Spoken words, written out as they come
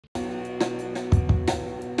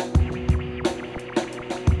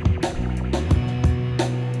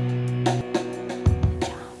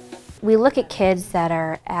we look at kids that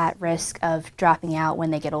are at risk of dropping out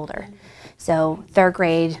when they get older. So third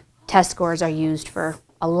grade test scores are used for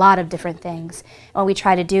a lot of different things. What we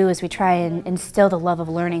try to do is we try and instill the love of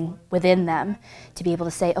learning within them to be able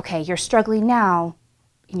to say, okay, you're struggling now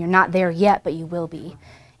and you're not there yet, but you will be.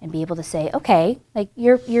 And be able to say, okay, like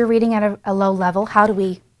you're reading at a low level, how do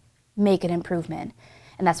we make an improvement?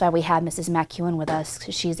 And that's why we have Mrs. McEwen with us,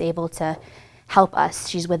 because she's able to help us.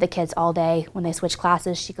 She's with the kids all day. When they switch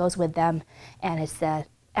classes, she goes with them, and it's the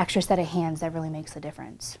extra set of hands that really makes the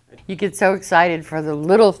difference. You get so excited for the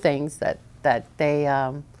little things that they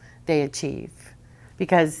achieve,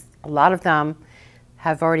 because a lot of them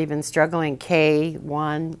have already been struggling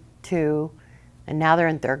K1, 2, and now they're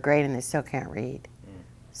in third grade and they still can't read.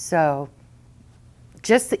 So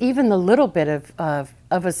just even the little bit of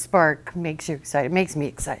a spark makes you excited, makes me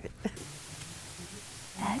excited.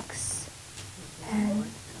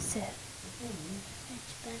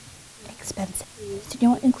 Expensive. So do you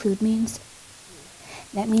know what include means?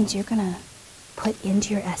 That means you're gonna put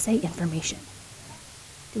into your essay information.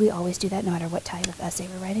 Do we always do that no matter what type of essay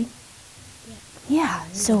we're writing? Yeah,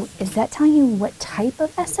 so is that telling you what type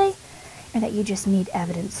of essay, or that you just need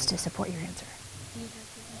evidence to support your answer?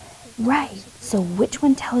 Right, so which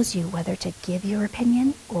one tells you whether to give your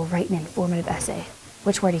opinion or write an informative essay?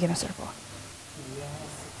 Which word are you gonna circle?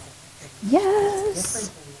 Yes.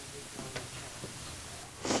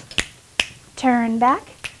 Turn back.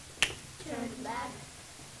 Turn back.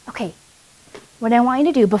 Okay, what I want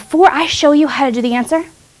you to do, before I show you how to do the answer,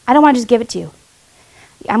 I don't want to just give it to you.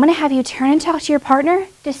 I'm going to have you turn and talk to your partner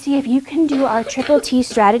to see if you can do our triple T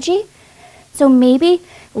strategy. So maybe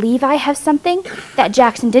Levi has something that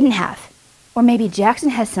Jackson didn't have. Or maybe Jackson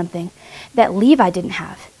has something that Levi didn't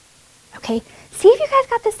have. Okay, see if you guys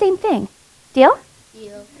got the same thing. Deal?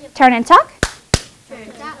 Deal. Turn and talk.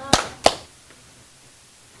 Turn back.